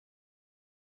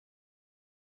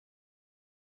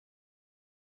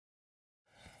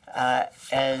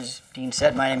As Dean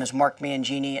said, my name is Mark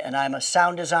Mangini, and I'm a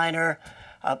sound designer.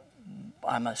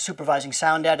 I'm a supervising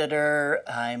sound editor.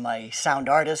 I'm a sound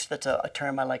artist. That's a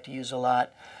term I like to use a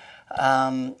lot.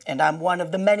 And I'm one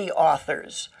of the many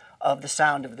authors of the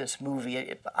sound of this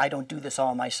movie. I don't do this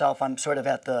all myself. I'm sort of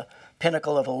at the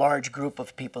pinnacle of a large group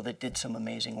of people that did some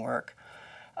amazing work.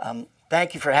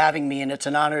 Thank you for having me, and it's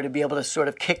an honor to be able to sort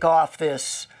of kick off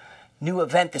this new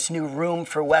event, this new room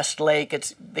for Westlake.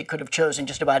 They could have chosen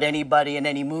just about anybody in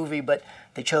any movie, but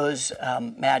they chose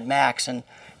Mad Max, and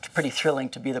it's pretty thrilling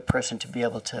to be the person to be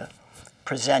able to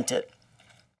present it.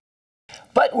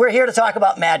 But we're here to talk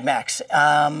about Mad Max.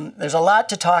 There's a lot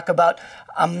to talk about.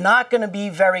 I'm not going to be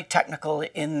very technical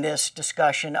in this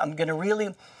discussion. I'm going to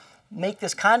really make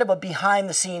this kind of a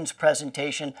behind-the-scenes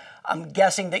presentation. I'm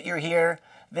guessing that you're here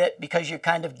because you're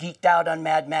kind of geeked out on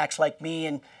Mad Max like me,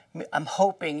 and I'm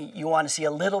hoping you want to see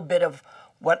a little bit of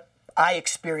what I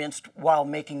experienced while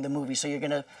making the movie. So you're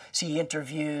going to see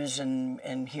interviews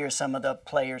and hear some of the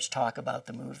players talk about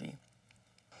the movie.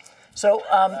 So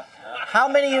how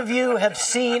many of you have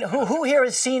seen, who here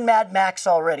has seen Mad Max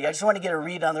already? I just want to get a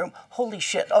read on the room. Holy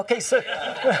shit. Okay, so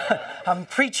I'm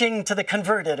preaching to the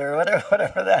converted, or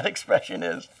whatever that expression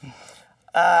is.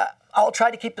 I'll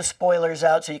try to keep the spoilers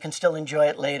out so you can still enjoy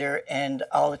it later, and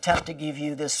I'll attempt to give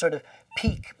you this sort of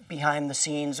peek behind the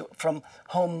scenes from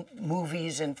home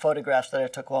movies and photographs that I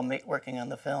took while working on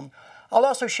the film. I'll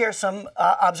also share some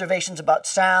observations about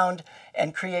sound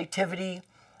and creativity.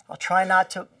 I'll try not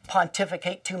to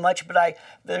pontificate too much, but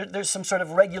there's some sort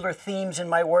of regular themes in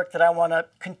my work that I want to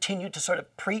continue to sort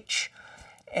of preach.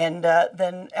 And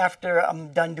then after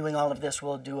I'm done doing all of this,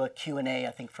 we'll do a Q&A,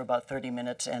 I think, for about 30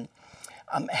 minutes. And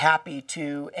I'm happy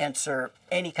to answer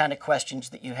any kind of questions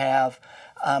that you have.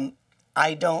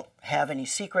 I don't have any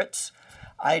secrets.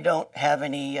 I don't have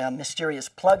any mysterious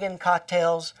plug-in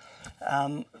cocktails,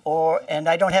 and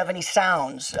I don't have any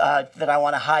sounds that I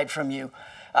want to hide from you.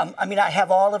 I mean, I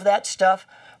have all of that stuff,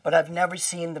 but I've never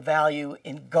seen the value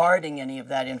in guarding any of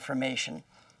that information.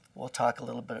 We'll talk a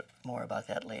little bit more about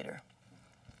that later.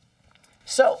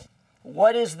 So,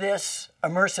 what is this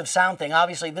immersive sound thing?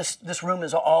 Obviously, this room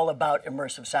is all about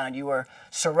immersive sound. You are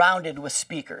surrounded with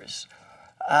speakers.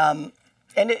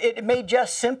 And it may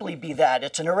just simply be that.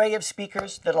 It's an array of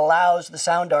speakers that allows the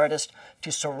sound artist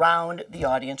to surround the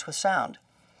audience with sound.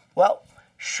 Well,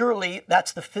 surely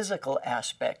that's the physical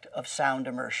aspect of sound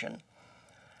immersion.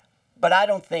 But I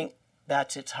don't think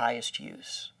that's its highest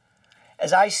use.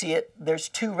 As I see it, there's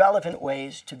two relevant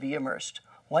ways to be immersed.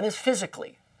 One is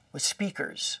physically, with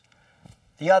speakers.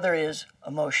 The other is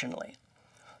emotionally.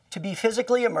 To be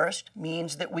physically immersed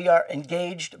means that we are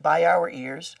engaged by our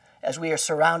ears as we are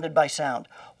surrounded by sound.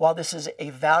 While this is a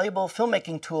valuable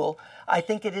filmmaking tool, I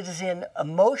think it is in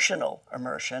emotional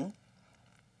immersion,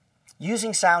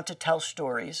 using sound to tell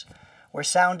stories, where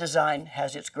sound design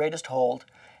has its greatest hold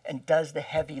and does the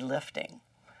heavy lifting.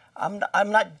 I'm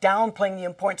not downplaying the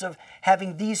importance of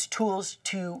having these tools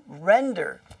to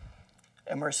render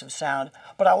immersive sound,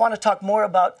 but I want to talk more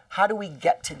about how do we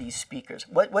get to these speakers?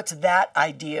 What's that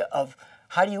idea of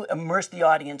how do you immerse the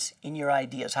audience in your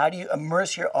ideas? How do you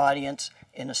immerse your audience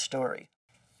in a story?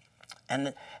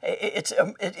 And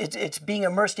it's being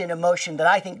immersed in emotion that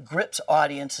I think grips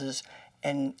audiences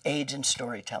and aids in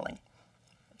storytelling.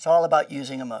 It's all about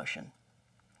using emotion.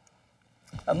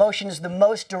 Emotion is the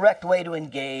most direct way to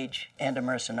engage and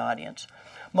immerse an audience.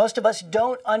 Most of us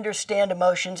don't understand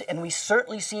emotions, and we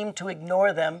certainly seem to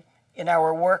ignore them in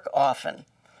our work often.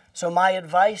 So my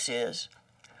advice is,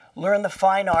 learn the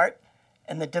fine art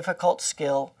and the difficult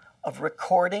skill of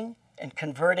recording and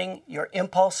converting your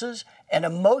impulses and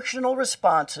emotional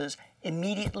responses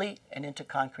immediately and into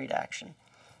concrete action.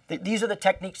 These are the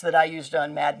techniques that I used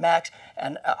on Mad Max,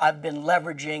 and I've been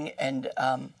leveraging and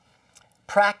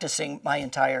practicing my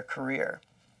entire career.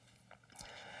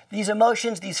 These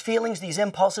emotions, these feelings, these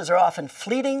impulses are often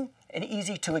fleeting and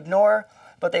easy to ignore,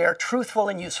 but they are truthful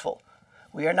and useful.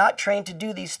 We are not trained to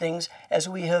do these things as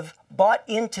we have bought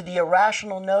into the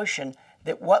irrational notion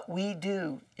that what we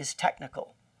do is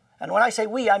technical. And when I say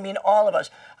we, I mean all of us.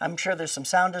 I'm sure there's some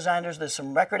sound designers, there's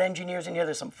some record engineers in here,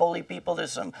 there's some Foley people,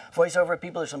 there's some voiceover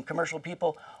people, there's some commercial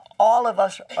people. All of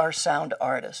us are sound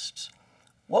artists.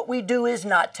 What we do is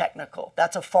not technical.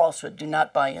 That's a falsehood. Do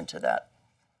not buy into that.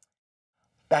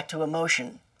 Back to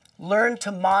emotion. Learn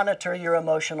to monitor your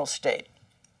emotional state.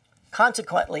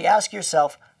 Consequently, ask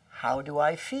yourself, how do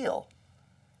I feel?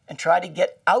 And try to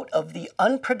get out of the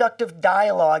unproductive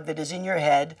dialogue that is in your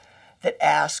head that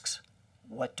asks,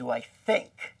 what do I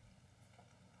think?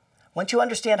 Once you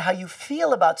understand how you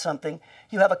feel about something,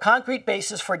 you have a concrete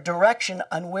basis for direction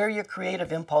on where your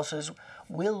creative impulses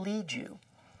will lead you.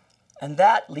 And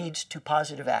that leads to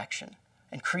positive action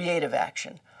and creative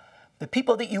action. The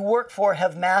people that you work for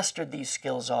have mastered these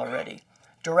skills already.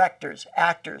 Directors,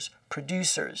 actors,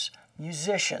 producers,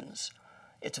 musicians.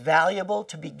 It's valuable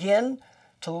to begin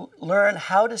to learn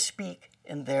how to speak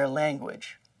in their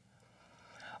language.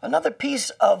 Another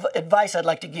piece of advice I'd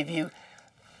like to give you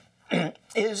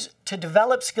is to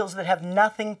develop skills that have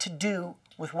nothing to do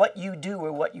with what you do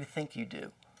or what you think you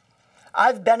do.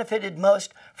 I've benefited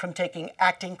most from taking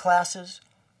acting classes,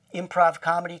 improv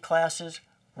comedy classes,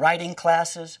 writing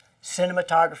classes,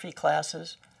 cinematography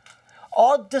classes,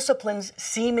 all disciplines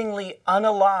seemingly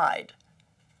unallied,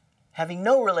 having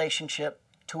no relationship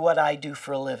to what I do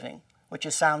for a living, which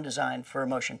is sound design for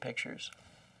motion pictures.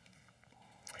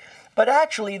 But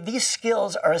actually, these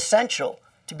skills are essential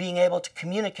to being able to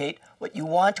communicate what you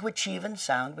want to achieve in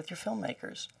sound with your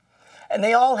filmmakers. And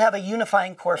they all have a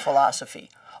unifying core philosophy: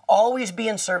 always be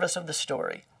in service of the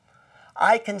story.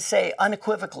 I can say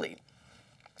unequivocally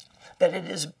that it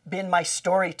has been my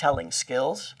storytelling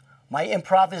skills, my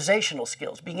improvisational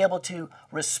skills, being able to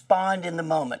respond in the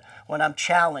moment when I'm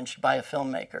challenged by a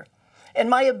filmmaker, and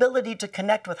my ability to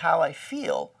connect with how I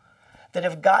feel that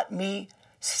have got me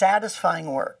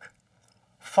satisfying work,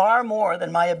 far more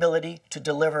than my ability to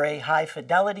deliver a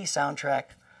high-fidelity soundtrack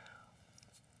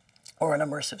or an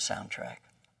immersive soundtrack.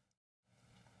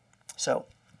 So,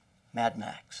 Mad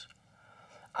Max.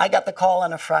 I got the call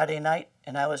on a Friday night,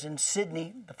 and I was in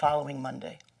Sydney the following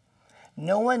Monday.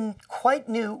 No one quite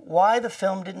knew why the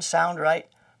film didn't sound right,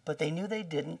 but they knew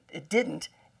it didn't,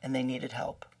 and they needed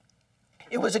help.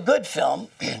 It was a good film,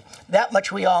 that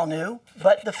much we all knew,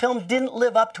 but the film didn't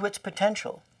live up to its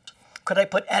potential. Could I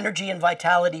put energy and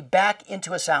vitality back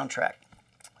into a soundtrack?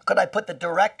 Could I put the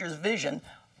director's vision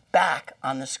back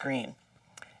on the screen?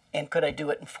 And could I do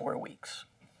it in 4 weeks?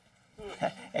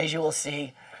 As you will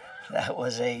see, that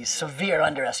was a severe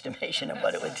underestimation of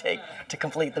what it would take to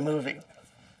complete the movie.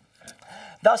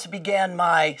 Thus began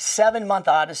my 7-month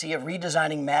odyssey of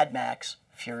redesigning Mad Max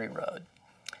Fury Road.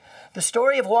 The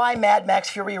story of why Mad Max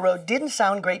Fury Road didn't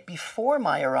sound great before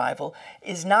my arrival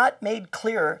is not made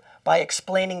clearer by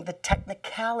explaining the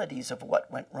technicalities of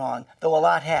what went wrong, though a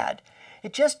lot had.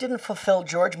 It just didn't fulfill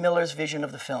George Miller's vision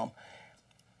of the film.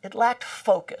 It lacked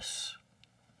focus,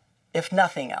 if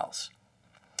nothing else.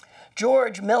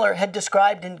 George Miller had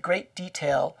described in great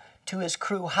detail to his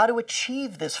crew how to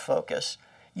achieve this focus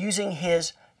using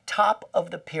his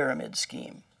top-of-the-pyramid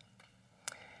scheme.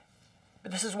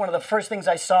 This is one of the first things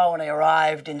I saw when I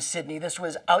arrived in Sydney. This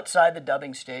was outside the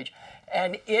dubbing stage,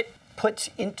 and it puts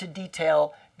into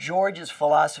detail George's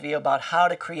philosophy about how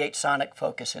to create sonic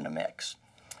focus in a mix.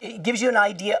 It gives you an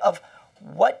idea of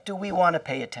what do we want to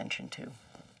pay attention to.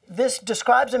 This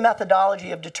describes a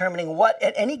methodology of determining what,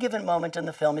 at any given moment in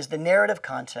the film, is the narrative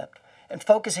concept and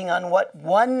focusing on what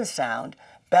one sound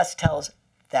best tells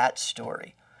that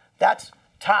story. That's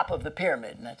top of the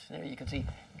pyramid, and there you can see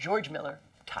George Miller,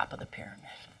 top of the pyramid.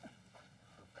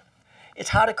 It's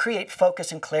how to create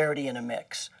focus and clarity in a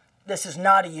mix. This is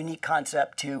not a unique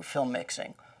concept to film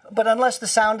mixing. But unless the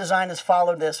sound designers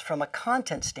follow this from a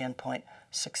content standpoint,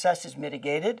 success is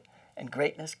mitigated and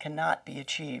greatness cannot be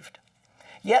achieved.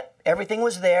 Yet, everything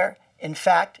was there. In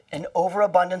fact, an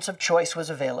overabundance of choice was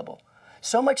available.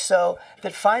 So much so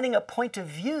that finding a point of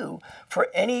view for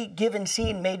any given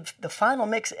scene made the final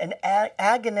mix an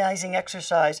agonizing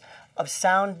exercise of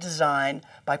sound design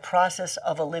by process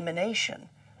of elimination.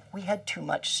 We had too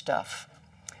much stuff.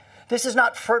 This is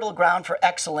not fertile ground for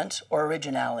excellence or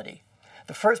originality.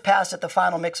 The first pass at the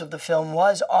final mix of the film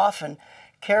was often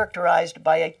characterized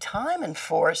by a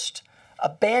time-enforced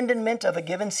abandonment of a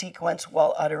given sequence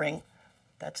while uttering,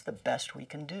 "That's the best we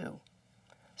can do."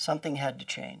 Something had to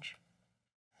change.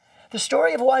 The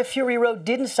story of why Fury Road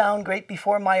didn't sound great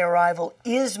before my arrival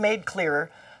is made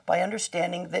clearer by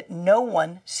understanding that no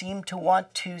one seemed to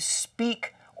want to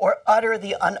speak or utter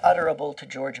the unutterable to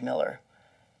George Miller.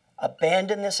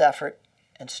 Abandon this effort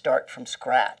and start from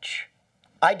scratch.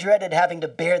 I dreaded having to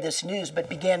bear this news, but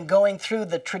began going through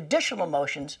the traditional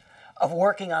motions of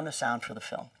working on the sound for the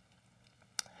film.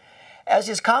 As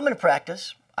is common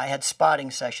practice, I had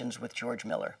spotting sessions with George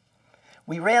Miller.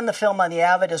 We ran the film on the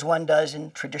Avid as one does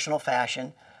in traditional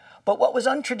fashion, but what was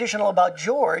untraditional about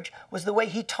George was the way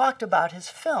he talked about his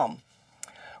film.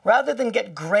 Rather than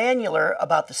get granular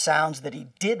about the sounds that he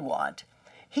did want,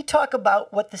 he'd talk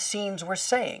about what the scenes were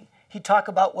saying. He'd talk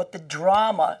about what the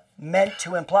drama meant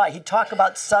to imply. He'd talk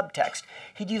about subtext.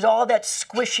 He'd use all that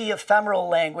squishy ephemeral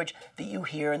language that you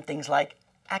hear in things like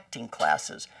acting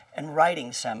classes and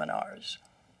writing seminars.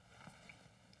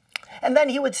 And then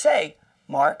he would say,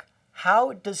 "Mark,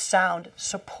 how does sound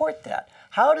support that?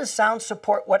 How does sound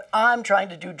support what I'm trying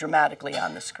to do dramatically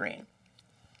on the screen?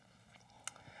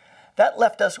 That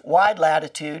left us wide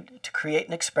latitude to create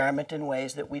an experiment in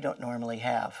ways that we don't normally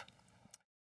have.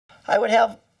 I would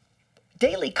have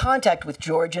daily contact with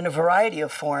George in a variety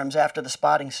of forms after the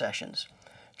spotting sessions.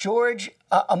 George,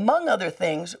 among other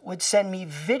things, would send me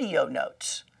video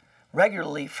notes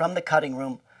regularly from the cutting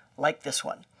room, like this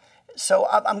one. So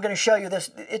I'm going to show you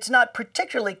this. It's not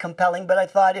particularly compelling, but I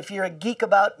thought if you're a geek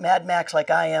about Mad Max like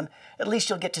I am, at least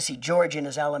you'll get to see George in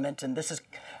his element. And this is,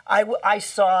 I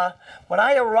saw, when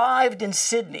I arrived in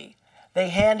Sydney, they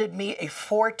handed me a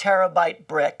 4 terabyte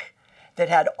brick that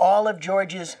had all of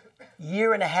George's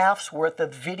year and a half's worth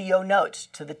of video notes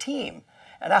to the team.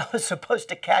 And I was supposed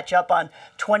to catch up on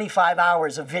 25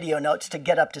 hours of video notes to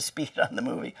get up to speed on the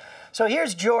movie. So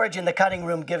here's George in the cutting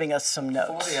room giving us some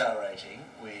notes. For the R rating,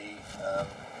 we are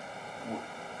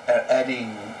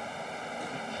adding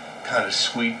kind of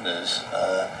sweeteners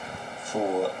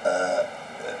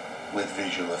with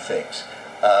visual effects.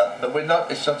 But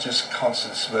it's not just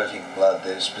constant spurting blood.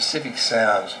 There's specific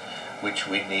sounds which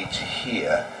we need to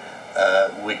hear,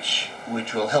 which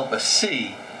will help us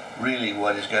see really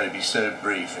what is going to be so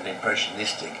brief and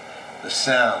impressionistic. The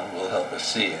sound will help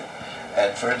us see it.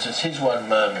 And for instance, here's one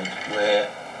moment where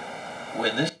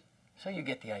when this... So you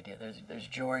get the idea. There's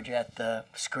George at the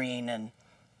screen and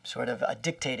sort of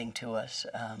dictating to us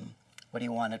what he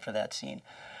wanted for that scene.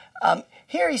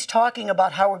 Here he's talking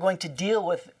about how we're going to deal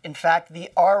with, in fact, the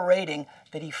R rating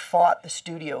that he fought the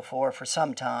studio for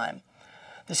some time.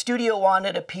 The studio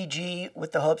wanted a PG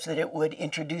with the hopes that it would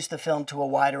introduce the film to a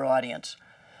wider audience.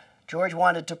 George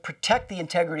wanted to protect the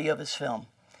integrity of his film.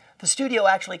 The studio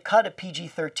actually cut a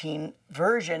PG-13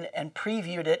 version and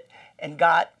previewed it and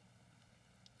got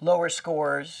lower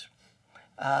scores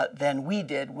than we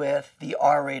did with the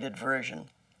R-rated version.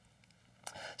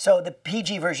 So the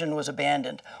PG version was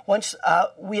abandoned. Once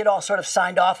we had all sort of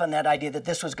signed off on that idea that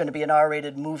this was going to be an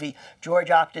R-rated movie, George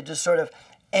opted to sort of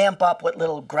amp up what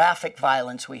little graphic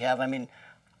violence we have. I mean,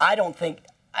 I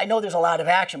know there's a lot of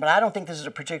action, but I don't think this is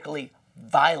a particularly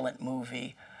violent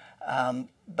movie.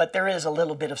 But there is a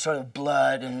little bit of sort of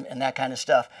blood and that kind of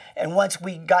stuff. And once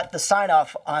we got the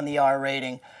sign-off on the R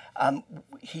rating,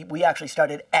 we actually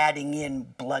started adding in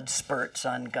blood spurts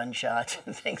on gunshots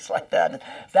and things like that. And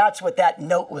that's what that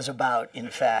note was about, in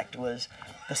fact, was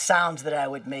the sounds that I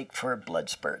would make for blood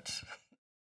spurts.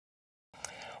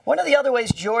 One of the other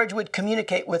ways George would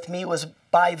communicate with me was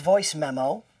by voice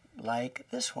memo, like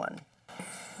this one.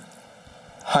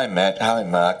 Hi, Matt. Hi,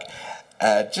 Mark.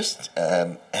 Just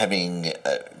having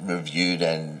reviewed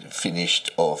and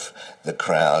finished off the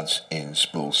crowds in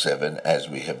Spool 7, as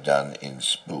we have done in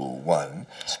Spool 1.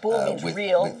 Spool means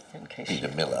reel, in case Peter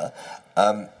Miller.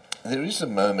 There is a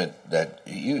moment that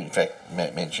you, in fact,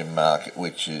 mentioned, Mark,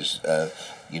 which is,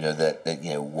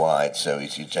 wide, so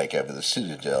as you take over the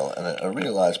Citadel. And I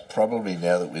realise probably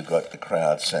now that we've got the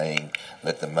crowd saying,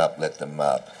 let them up,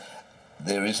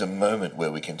 there is a moment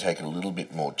where we can take a little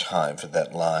bit more time for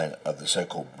that line of the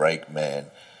so-called brakeman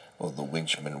or the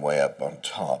winchman way up on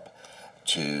top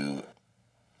to...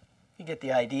 You get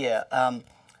the idea.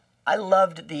 I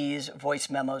loved these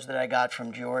voice memos that I got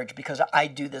from George because I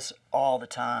do this all the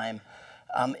time.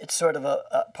 It's sort of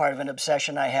a part of an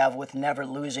obsession I have with never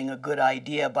losing a good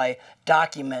idea by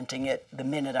documenting it the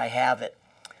minute I have it.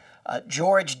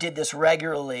 George did this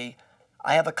regularly.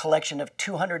 I have a collection of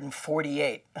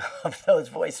 248 of those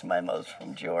voice memos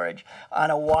from George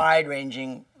on a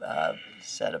wide-ranging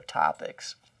set of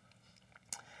topics.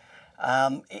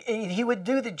 He would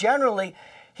do generally,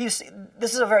 this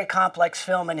is a very complex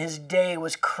film, and his day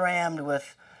was crammed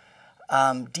with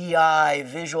DI,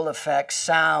 visual effects,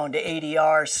 sound,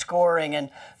 ADR, scoring,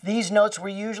 and these notes were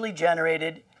usually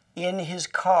generated in his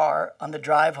car on the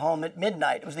drive home at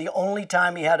midnight. It was the only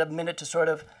time he had a minute to sort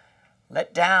of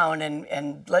let down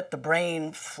and let the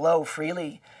brain flow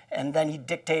freely, and then he'd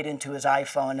dictate into his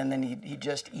iPhone, and then he'd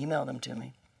just email them to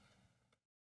me.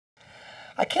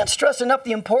 I can't stress enough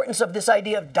the importance of this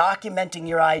idea of documenting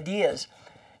your ideas.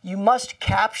 You must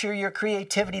capture your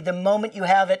creativity the moment you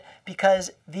have it,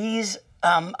 because these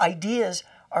ideas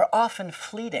are often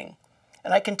fleeting.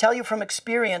 And I can tell you from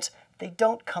experience, they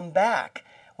don't come back.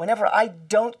 Whenever I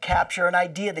don't capture an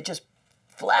idea that just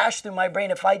flashed through my brain,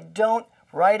 if I don't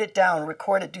write it down,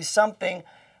 record it, do something,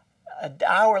 an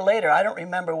hour later, I don't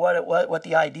remember what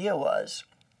the idea was.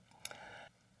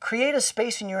 Create a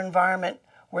space in your environment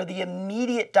where the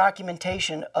immediate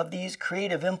documentation of these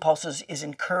creative impulses is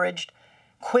encouraged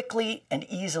quickly and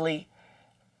easily,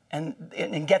 and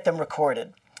get them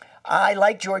recorded. I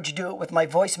like George to do it with my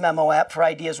voice memo app for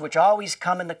ideas, which always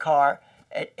come in the car,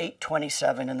 at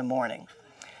 8:27 in the morning,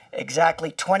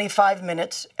 exactly 25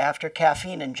 minutes after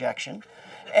caffeine injection,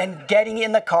 and getting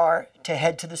in the car to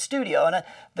head to the studio. And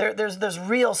there's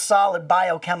real solid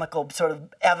biochemical sort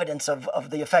of evidence of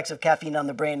the effects of caffeine on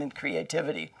the brain and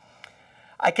creativity.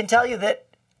 I can tell you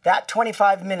that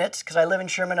 25 minutes, because I live in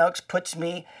Sherman Oaks, puts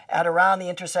me at around the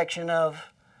intersection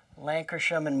of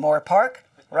Lancashire and Moore Park,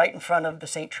 right in front of the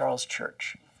St. Charles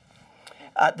Church.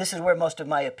 This is where most of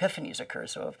my epiphanies occur,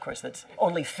 so of course that's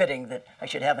only fitting that I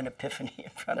should have an epiphany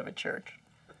in front of a church.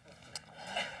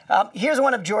 Here's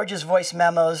one of George's voice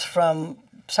memos from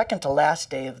second to last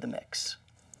day of the mix.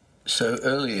 So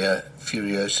earlier,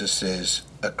 Furiosa says,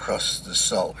 across the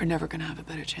salt. We're never going to have a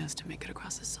better chance to make it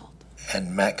across the salt.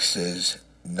 And Max says,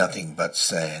 nothing but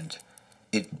sand.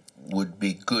 It would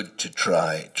be good to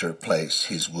try to replace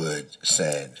his word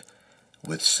sand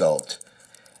with salt.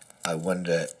 I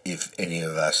wonder if any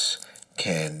of us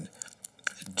can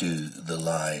do the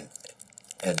line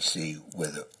and see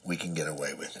whether we can get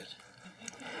away with it.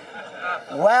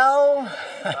 Well,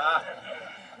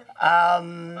 I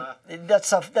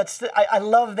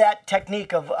love that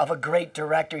technique of a great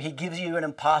director. He gives you an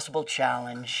impossible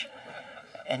challenge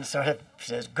and sort of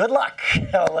says, good luck,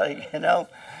 you know.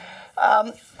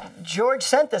 George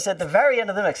sent this at the very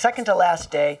end of the mix, second to last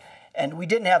day, and we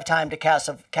didn't have time to cast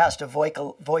a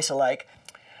voice alike.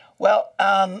 Well,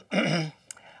 I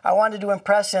wanted to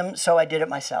impress him, so I did it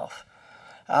myself.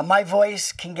 My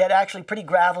voice can get actually pretty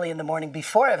gravelly in the morning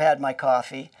before I've had my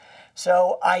coffee,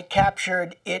 so I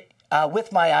captured it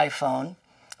with my iPhone,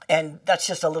 and that's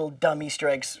just a little dumb Easter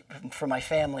eggs for my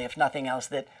family, if nothing else,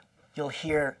 that you'll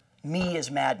hear me as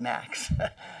Mad Max.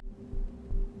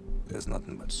 There's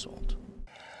nothing but salt.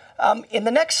 In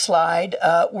the next slide,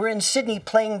 we're in Sydney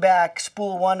playing back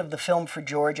spool 1 of the film for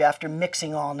George after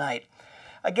mixing all night.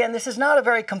 Again, this is not a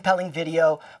very compelling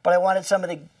video, but I wanted some of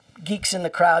the geeks in the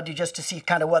crowd to see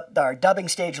kind of what our dubbing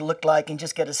stage looked like and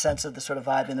just get a sense of the sort of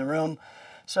vibe in the room.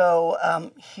 So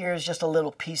here's just a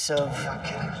little piece of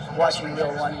watching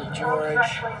Reel 1 with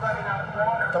George.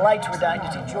 The lights were down.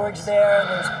 You see George there.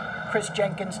 There's Chris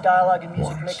Jenkins, dialogue and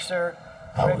music mixer.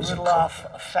 Greg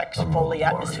Rudoloff, effects, Foley,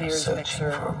 atmospheres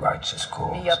mixer.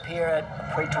 Me up here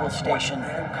at Pro Tools Station.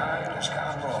 Mankind was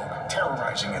gone rogue,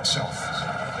 terrorizing itself.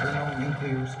 There are no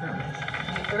nuclear experiments.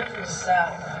 The Earth is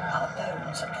out there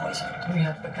and some poison. We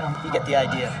have become. You get the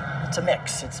idea. It's a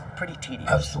mix. It's pretty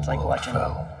tedious. It's like watching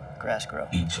grass grow.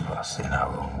 Each of us in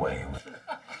our own way.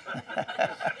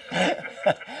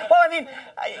 Well,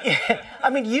 I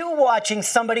mean, you watching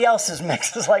somebody else's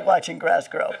mix is like watching grass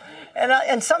grow,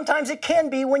 and sometimes it can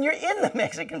be when you're in the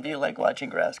mix. It can be like watching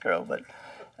grass grow, but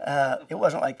it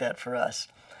wasn't like that for us.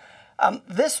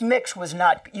 This mix was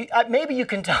not. Maybe you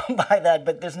can tell by that,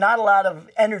 but there's not a lot of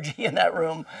energy in that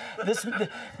room.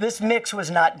 This mix was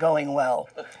not going well.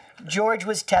 George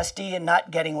was testy and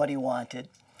not getting what he wanted.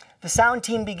 The sound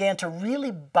team began to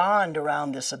really bond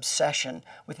around this obsession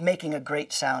with making a great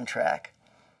soundtrack.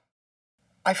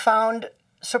 I found,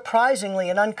 surprisingly,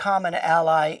 an uncommon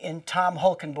ally in Tom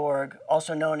Holkenborg,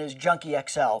 also known as Junkie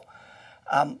XL,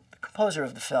 the composer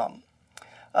of the film,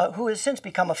 who has since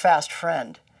become a fast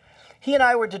friend. He and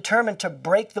I were determined to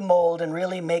break the mold and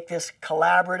really make this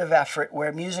collaborative effort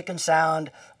where music and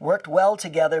sound worked well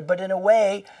together, but in a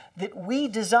way that we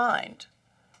designed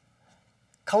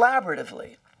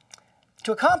collaboratively.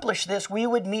 To accomplish this, we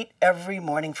would meet every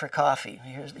morning for coffee.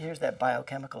 Here's that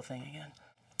biochemical thing again.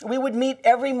 We would meet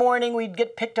every morning. We'd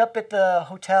get picked up at the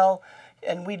hotel,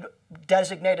 and we'd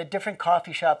designate a different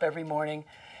coffee shop every morning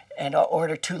and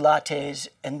order 2 lattes,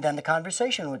 and then the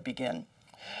conversation would begin.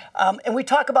 And we'd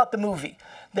talk about the movie.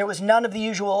 There was none of the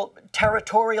usual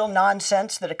territorial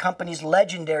nonsense that accompanies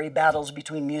legendary battles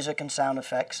between music and sound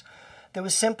effects. There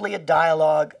was simply a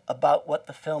dialogue about what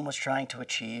the film was trying to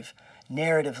achieve,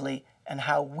 narratively, and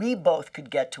how we both could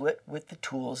get to it with the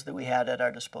tools that we had at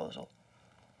our disposal.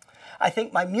 I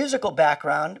think my musical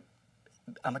background,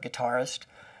 I'm a guitarist,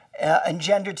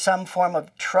 engendered some form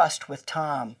of trust with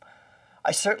Tom.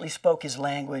 I certainly spoke his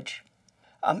language.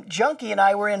 Junkie and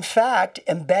I were, in fact,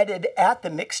 embedded at the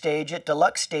mix stage at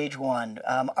Deluxe Stage 1.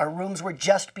 Our rooms were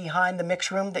just behind the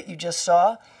mix room that you just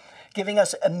saw, giving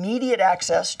us immediate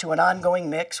access to an ongoing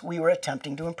mix we were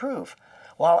attempting to improve.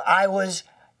 While I was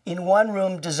in one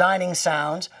room designing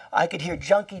sounds, I could hear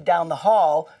Junkie down the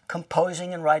hall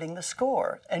composing and writing the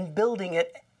score and building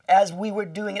it as we were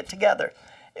doing it together.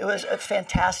 It was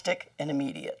fantastic and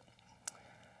immediate.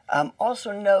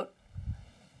 Also note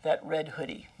that red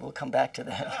hoodie. We'll come back to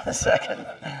that in a second.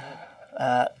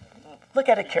 Look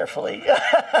at it carefully.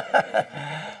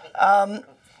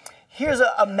 Here's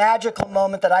a magical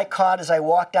moment that I caught as I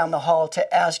walked down the hall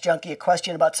to ask Junkie a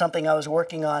question about something I was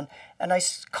working on, and I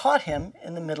caught him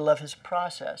in the middle of his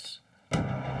process.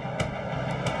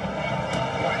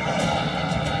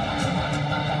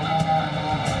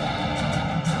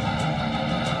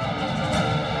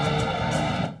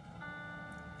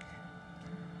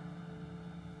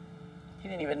 He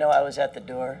didn't even know I was at the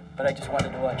door, but I just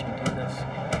wanted to watch him do this.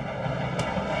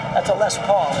 That's a Les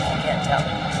Paul, if you can't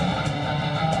tell.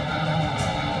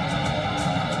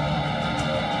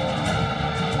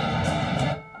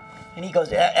 And he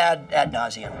goes ad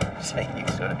nauseum, so you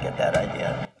sort of get that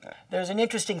idea. There's an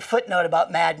interesting footnote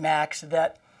about Mad Max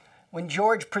that when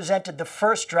George presented the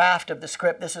first draft of the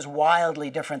script, this is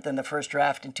wildly different than the first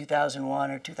draft in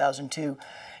 2001 or 2002.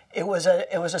 It was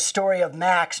a story of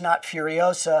Max, not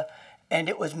Furiosa, and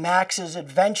it was Max's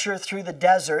adventure through the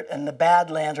desert and the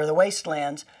Badlands or the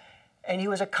Wastelands. And he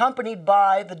was accompanied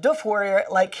by the Doof Warrior,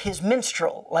 like his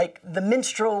minstrel. Like the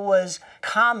minstrel was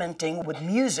commenting with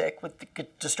music, with the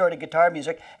distorted guitar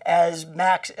music, as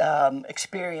Max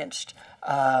experienced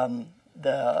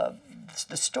the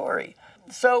story.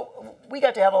 So we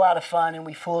got to have a lot of fun, and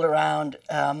we fooled around.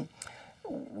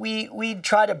 We'd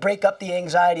try to break up the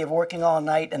anxiety of working all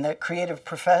night and the creative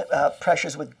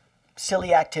pressures with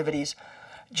silly activities.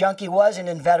 Junkie was an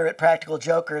inveterate practical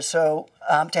joker, so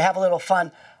to have a little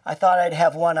fun, I thought I'd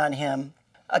have one on him.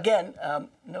 Again,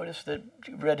 notice the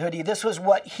red hoodie. This was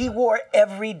what he wore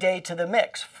every day to the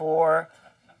mix for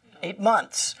 8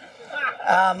 months.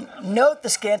 Note the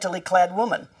scantily clad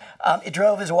woman. It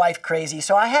drove his wife crazy,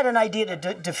 so I had an idea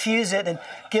to diffuse it and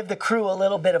give the crew a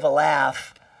little bit of a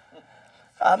laugh.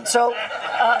 I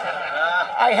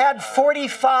had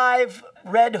 45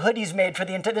 red hoodies made for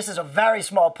the entire. This is a very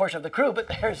small portion of the crew, but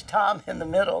there's Tom in the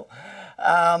middle.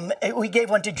 We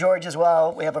gave one to George as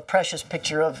well. We have a precious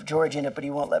picture of George in it, but he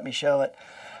won't let me show it.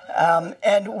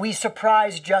 And we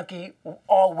surprised Junkie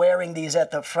all wearing these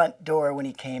at the front door when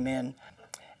he came in.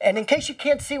 And in case you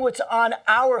can't see what's on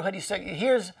our hoodies, so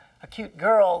here's a cute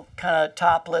girl kind of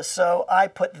topless, so I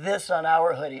put this on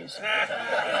our hoodies.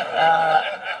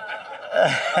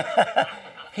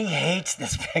 He hates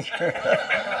this picture.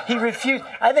 He refused.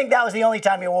 I think that was the only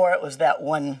time he wore it, was that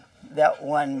one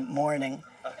morning.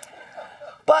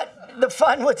 But the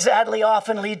fun would sadly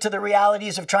often lead to the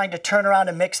realities of trying to turn around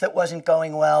a mix that wasn't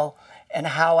going well and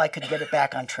how I could get it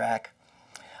back on track.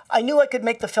 I knew I could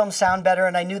make the film sound better,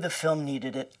 and I knew the film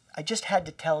needed it. I just had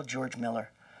to tell George Miller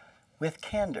with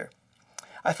candor.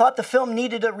 I thought the film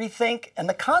needed a rethink and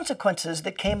the consequences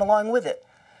that came along with it.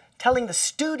 Telling the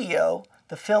studio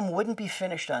the film wouldn't be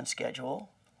finished on schedule,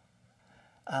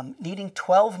 needing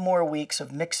 12 more weeks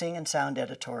of mixing and sound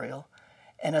editorial,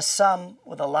 and a sum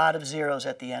with a lot of zeros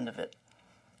at the end of it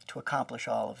to accomplish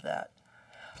all of that.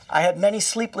 I had many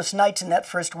sleepless nights in that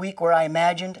first week where I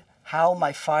imagined how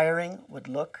my firing would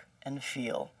look and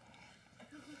feel.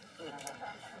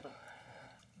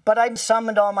 But I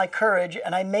summoned all my courage,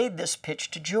 and I made this pitch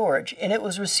to George, and it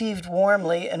was received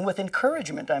warmly and with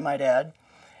encouragement, I might add.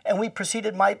 And we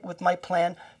proceeded with my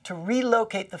plan to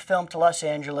relocate the film to Los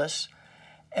Angeles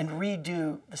and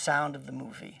redo the sound of the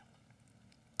movie.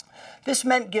 This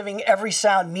meant giving every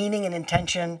sound meaning and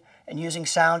intention and using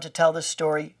sound to tell the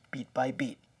story beat by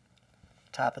beat.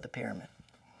 Top of the pyramid.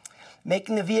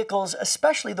 Making the vehicles,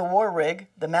 especially the war rig,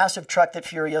 the massive truck that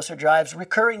Furiosa drives,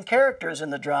 recurring characters in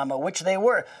the drama, which they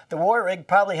were. The war rig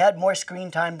probably had more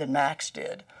screen time than Max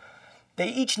did. They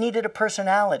each needed a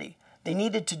personality. They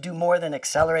needed to do more than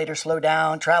accelerate or slow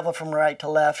down, travel from right to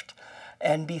left,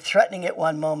 and be threatening at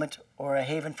one moment or a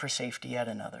haven for safety at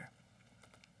another.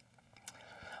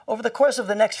 Over the course of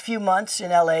the next few months in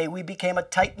LA, we became a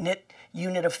tight-knit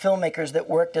unit of filmmakers that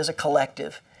worked as a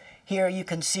collective. Here you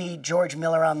can see George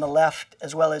Miller on the left,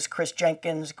 as well as Chris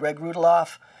Jenkins, Greg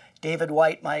Rudoloff, David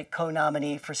White, my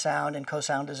co-nominee for sound and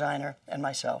co-sound designer, and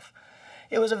myself.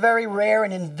 It was a very rare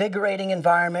and invigorating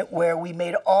environment where we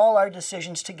made all our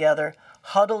decisions together,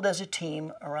 huddled as a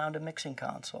team around a mixing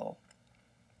console.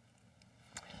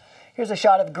 Here's a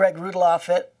shot of Greg Rudoloff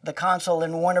at the console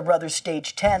in Warner Brothers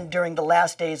Stage 10 during the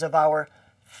last days of our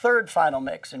third final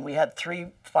mix, and we had 3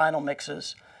 final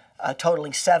mixes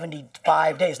totaling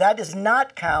 75 days. That does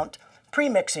not count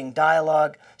pre-mixing,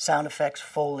 dialogue, sound effects,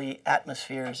 Foley,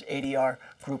 atmospheres, ADR,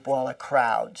 group walla,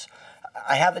 crowds.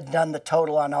 I haven't done the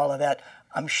total on all of that.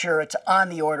 I'm sure it's on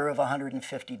the order of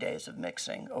 150 days of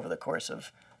mixing over the course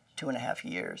of 2.5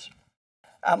 years.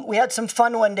 We had some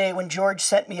fun one day when George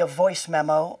sent me a voice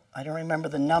memo, I don't remember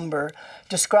the number,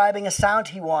 describing a sound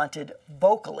he wanted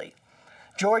vocally.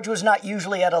 George was not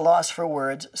usually at a loss for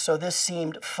words, so this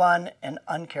seemed fun and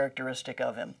uncharacteristic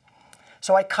of him.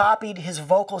 So I copied his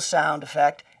vocal sound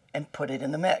effect and put it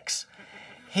in the mix.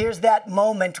 Here's that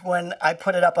moment when I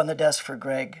put it up on the desk for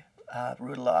Greg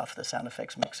Rudoloff, the sound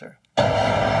effects mixer.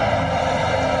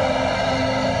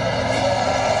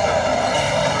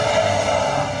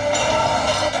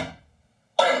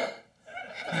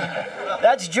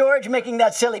 That's George making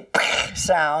that silly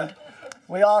sound.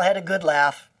 We all had a good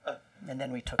laugh, and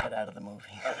then we took it out of the movie.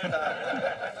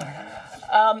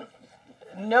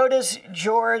 Notice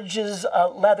George's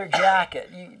leather jacket.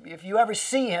 If you ever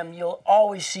see him, you'll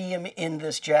always see him in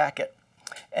this jacket.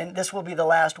 And this will be the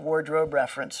last wardrobe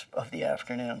reference of the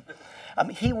afternoon.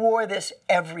 He wore this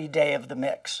every day of the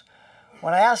mix.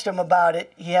 When I asked him about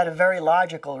it, he had a very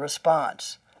logical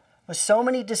response. With so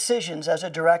many decisions as a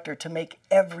director to make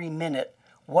every minute,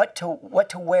 what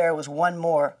to wear was one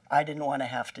more I didn't want to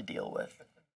have to deal with.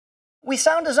 We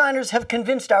sound designers have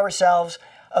convinced ourselves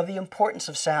of the importance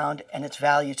of sound and its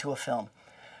value to a film.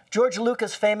 George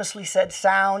Lucas famously said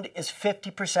sound is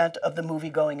 50% of the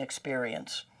movie-going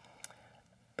experience.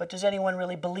 But does anyone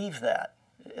really believe that?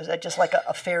 Is that just like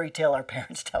a fairy tale our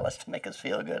parents tell us to make us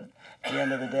feel good at the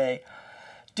end of the day?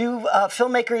 Do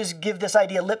filmmakers give this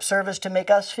idea lip service to make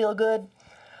us feel good?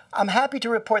 I'm happy to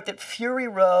report that Fury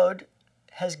Road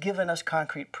has given us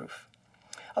concrete proof.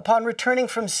 Upon returning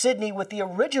from Sydney with the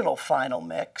original final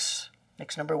mix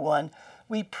number 1,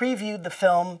 we previewed the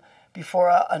film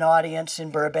before an audience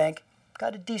in Burbank,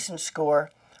 got a decent score,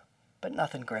 but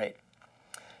nothing great.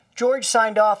 George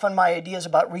signed off on my ideas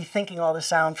about rethinking all the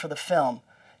sound for the film.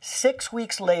 6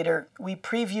 weeks later, we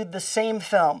previewed the same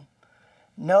film.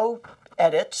 No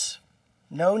edits,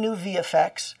 no new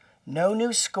VFX, no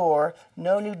new score,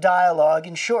 no new dialogue.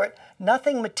 In short,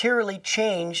 nothing materially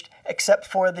changed except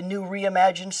for the new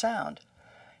reimagined sound.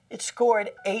 It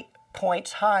scored 8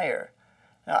 points higher.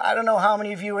 Now, I don't know how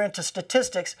many of you are into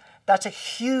statistics. That's a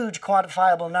huge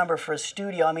quantifiable number for a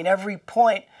studio. I mean, every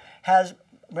point has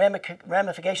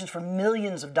ramifications for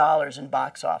millions of dollars in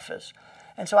box office.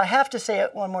 And so I have to say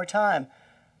it one more time.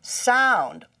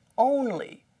 Sound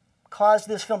only caused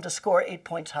this film to score 8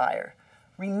 points higher.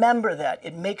 Remember that.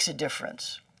 It makes a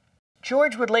difference.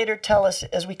 George would later tell us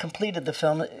as we completed the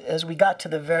film, as we got to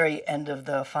the very end of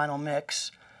the final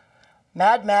mix,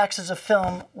 Mad Max is a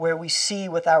film where we see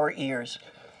with our ears.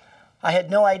 I had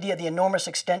no idea the enormous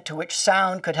extent to which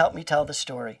sound could help me tell the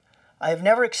story. I have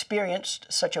never experienced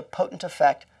such a potent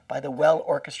effect by the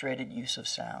well-orchestrated use of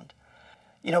sound.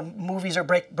 You know, movies are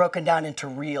broken down into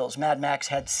reels. Mad Max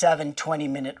had 7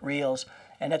 20-minute reels.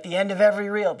 And at the end of every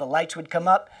reel, the lights would come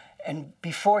up, and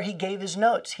before he gave his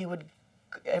notes,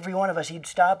 every one of us, he'd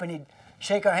stop and he'd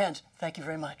shake our hands. Thank you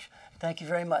very much. Thank you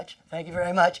very much. Thank you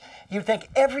very much. You'd thank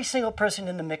every single person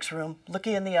in the mix room,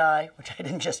 looking in the eye, which I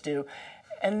didn't just do.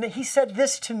 And he said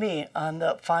this to me on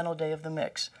the final day of the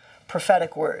mix.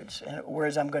 Prophetic words, and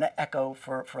words I'm going to echo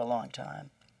for a long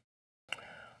time.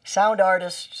 Sound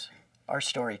artists are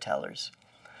storytellers.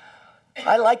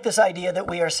 I like this idea that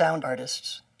we are sound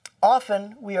artists.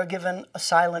 Often, we are given a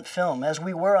silent film, as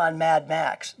we were on Mad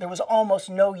Max. There was almost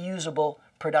no usable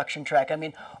production track. I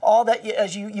mean, all that,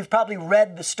 as you've probably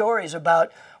read the stories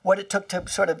about what it took to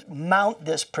sort of mount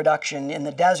this production in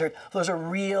the desert. Those are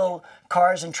real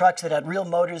cars and trucks that had real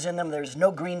motors in them. There's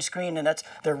no green screen, and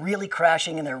they're really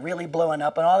crashing, and they're really blowing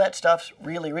up, and all that stuff's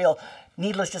really real.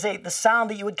 Needless to say, the sound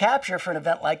that you would capture for an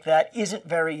event like that isn't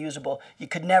very usable. You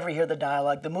could never hear the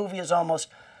dialogue. The movie is almost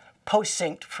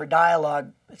post-synced for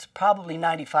dialogue. It's probably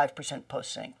 95%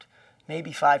 post-synced,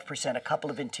 maybe 5%, a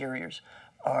couple of interiors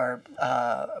are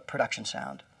production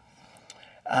sound.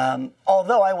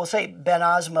 Although I will say Ben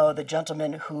Osmo, the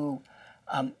gentleman who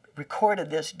recorded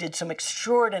this, did some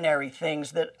extraordinary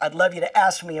things that I'd love you to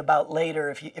ask me about later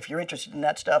if you're interested in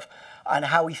that stuff, on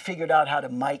how we figured out how to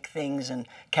mic things and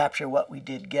capture what we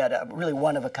did get, really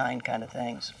one-of-a-kind kind of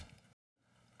things.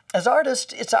 As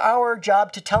artists, it's our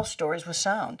job to tell stories with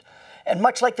sound. And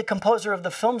much like the composer of the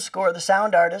film score, the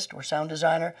sound artist or sound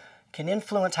designer can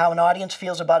influence how an audience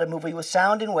feels about a movie with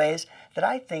sound in ways that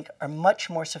I think are much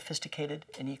more sophisticated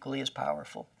and equally as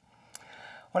powerful.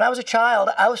 When I was a child,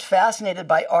 I was fascinated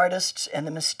by artists and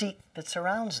the mystique that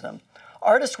surrounds them.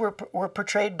 Artists were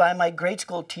portrayed by my grade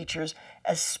school teachers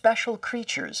as special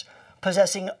creatures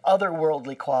possessing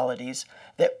otherworldly qualities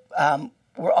that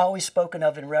were always spoken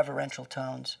of in reverential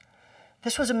tones.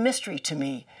 This was a mystery to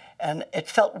me, and it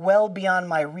felt well beyond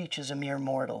my reach as a mere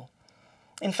mortal.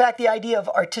 In fact, the idea of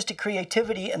artistic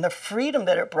creativity and the freedom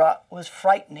that it brought was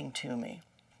frightening to me.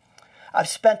 I've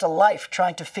spent a life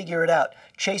trying to figure it out,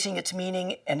 chasing its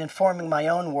meaning and informing my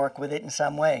own work with it in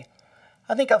some way.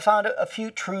 I think I've found a few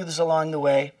truths along the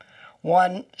way.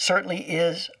 One certainly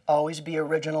is always be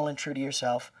original and true to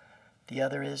yourself. The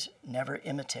other is never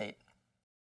imitate.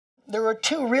 There are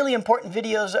two really important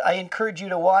videos I encourage you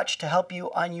to watch to help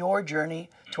you on your journey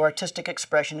to artistic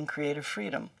expression and creative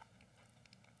freedom.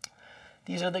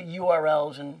 These are the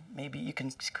URLs, and maybe you can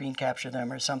screen capture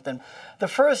them or something. The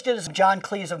first is John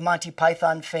Cleese of Monty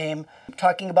Python fame,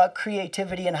 talking about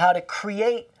creativity and how to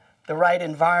create the right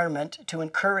environment to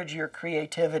encourage your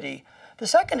creativity. The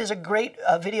second is a great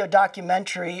video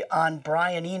documentary on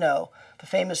Brian Eno, the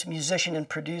famous musician and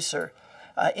producer.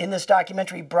 In this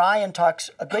documentary, Brian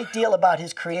talks a great deal about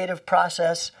his creative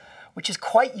process, which is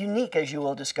quite unique, as you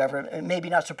will discover, and maybe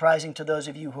not surprising to those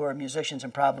of you who are musicians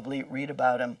and probably read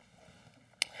about him.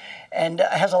 And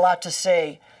has a lot to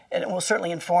say, and it will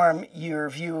certainly inform your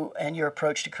view and your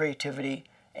approach to creativity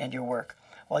and your work.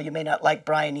 While you may not like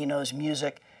Brian Eno's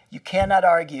music, you cannot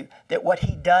argue that what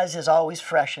he does is always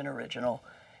fresh and original.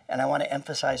 And I want to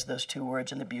emphasize those two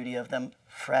words and the beauty of them,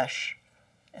 fresh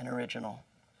and original.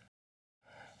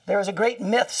 There is a great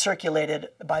myth circulated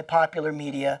by popular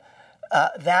media,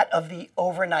 that of the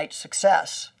overnight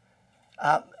success.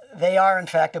 They are, in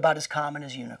fact, about as common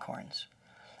as unicorns.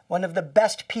 One of the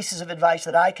best pieces of advice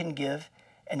that I can give,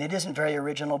 and it isn't very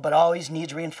original, but always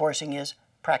needs reinforcing, is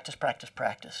practice, practice,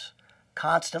 practice.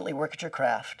 Constantly work at your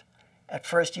craft. At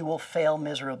first, you will fail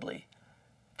miserably.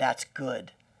 That's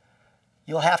good.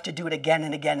 You'll have to do it again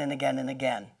and again and again and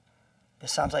again.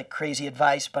 This sounds like crazy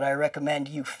advice, but I recommend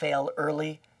you fail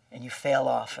early and you fail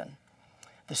often.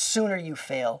 The sooner you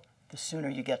fail, the sooner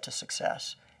you get to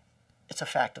success. It's a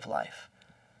fact of life.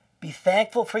 Be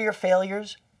thankful for your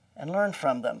failures and learn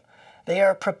from them. They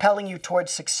are propelling you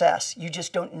towards success. You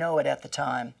just don't know it at the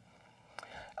time.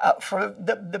 For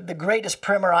the greatest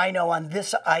primer I know on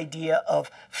this idea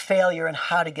of failure and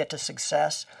how to get to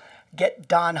success, get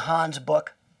Don Hahn's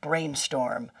book,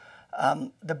 Brainstorm.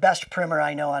 The best primer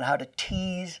I know on how to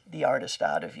tease the artist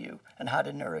out of you and how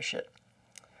to nourish it.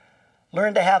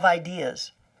 Learn to have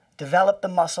ideas. Develop the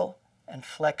muscle and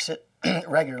flex it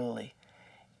regularly.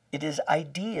 It is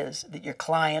ideas that your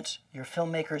clients, your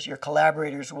filmmakers, your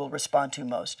collaborators will respond to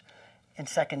most, and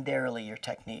secondarily, your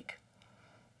technique.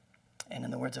 And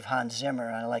in the words of Hans Zimmer,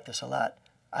 and I like this a lot,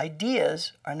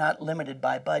 ideas are not limited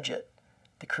by budget.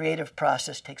 The creative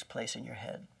process takes place in your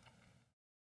head.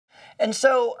 And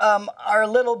so our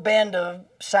little band of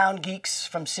sound geeks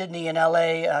from Sydney and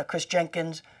LA, Chris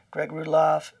Jenkins, Greg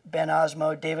Rudloff, Ben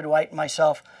Osmo, David White, and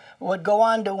myself, would go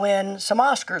on to win some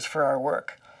Oscars for our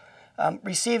work,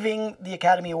 receiving the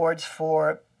Academy Awards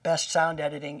for Best Sound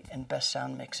Editing and Best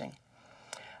Sound Mixing.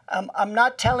 I'm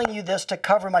not telling you this to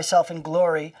cover myself in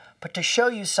glory, but to show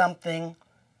you something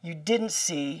you didn't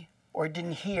see or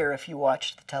didn't hear if you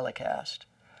watched the telecast.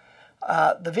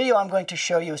 The video I'm going to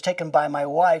show you is taken by my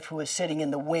wife, who is sitting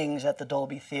in the wings at the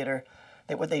Dolby Theater.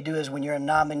 What they do is when you're a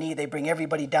nominee, they bring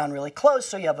everybody down really close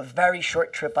so you have a very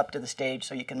short trip up to the stage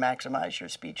so you can maximize your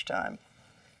speech time.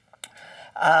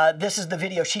 This is the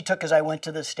video she took as I went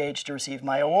to the stage to receive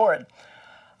my award.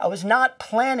 I was not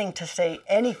planning to say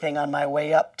anything on my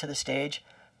way up to the stage,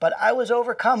 but I was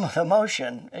overcome with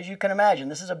emotion. As you can imagine,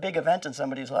 this is a big event in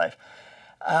somebody's life.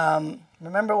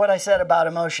 Remember what I said about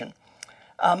emotion.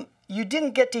 You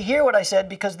didn't get to hear what I said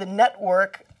because the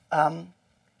network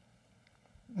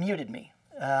muted me.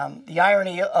 The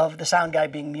irony of the sound guy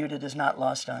being muted is not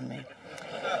lost on me.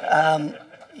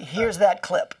 Here's that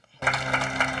clip.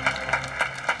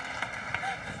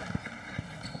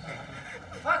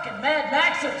 Fucking Mad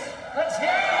Maxes! Let's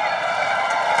hear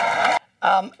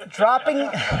it! Dropping...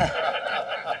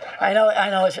 I know,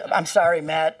 I'm sorry,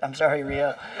 Matt. I'm sorry,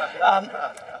 Rio.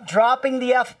 Dropping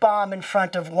the F-bomb in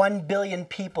front of 1 billion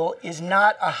people is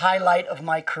not a highlight of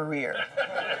my career,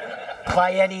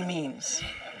 by any means.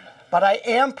 But I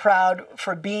am proud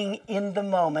for being in the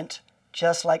moment,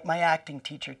 just like my acting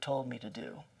teacher told me to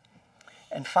do.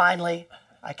 And finally,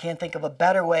 I can't think of a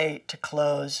better way to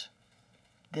close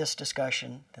this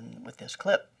discussion than with this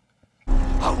clip.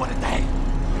 Oh, what a day!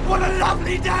 What a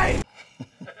lovely day!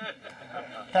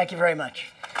 Thank you very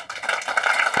much.